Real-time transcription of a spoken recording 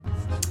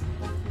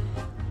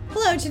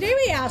So today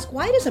we ask,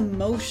 why does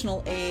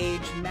emotional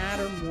age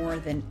matter more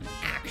than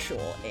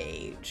actual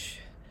age?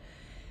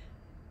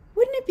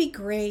 Wouldn't it be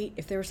great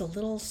if there was a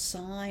little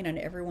sign on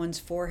everyone's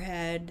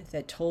forehead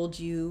that told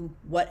you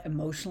what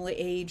emotional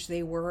age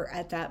they were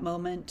at that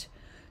moment?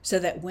 So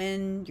that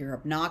when your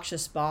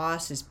obnoxious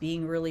boss is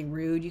being really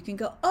rude, you can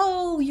go,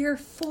 "Oh, you're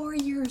 4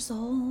 years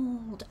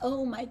old.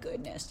 Oh my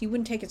goodness." You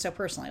wouldn't take it so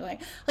personally.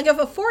 Like if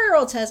a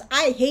 4-year-old says,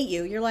 "I hate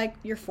you," you're like,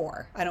 "You're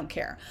 4. I don't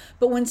care."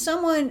 But when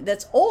someone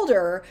that's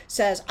older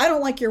says, "I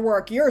don't like your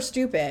work. You're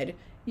stupid,"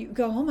 you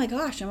go, "Oh my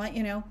gosh, am I,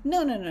 no,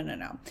 no, no, no,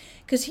 no."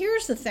 Because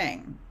here's the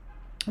thing.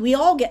 We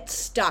all get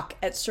stuck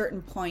at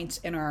certain points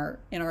in our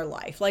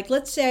life. Like,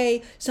 let's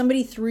say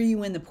somebody threw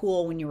you in the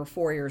pool when you were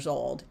 4 years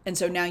old, and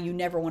so now you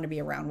never want to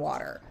be around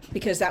water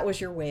because that was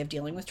your way of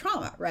dealing with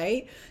trauma,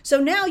 right? So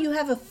now you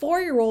have a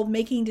 4-year-old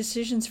making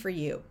decisions for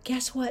you.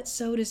 Guess what?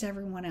 So does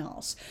everyone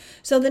else.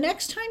 So the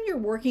next time you're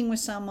working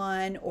with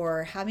someone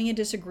or having a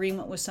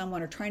disagreement with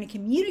someone or trying to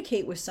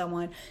communicate with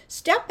someone,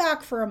 step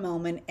back for a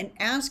moment and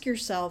ask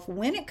yourself,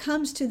 when it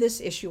comes to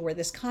this issue or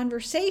this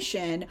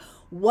conversation,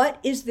 what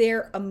is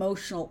their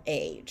emotional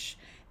age?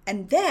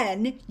 And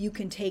then you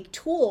can take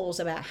tools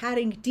about how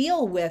to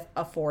deal with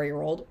a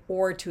 4-year-old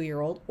or a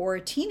 2-year-old or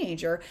a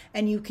teenager,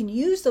 and you can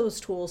use those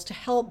tools to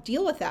help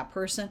deal with that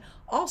person.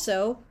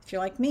 Also, if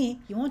you're like me,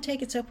 you won't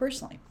take it so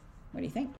personally. What do you think?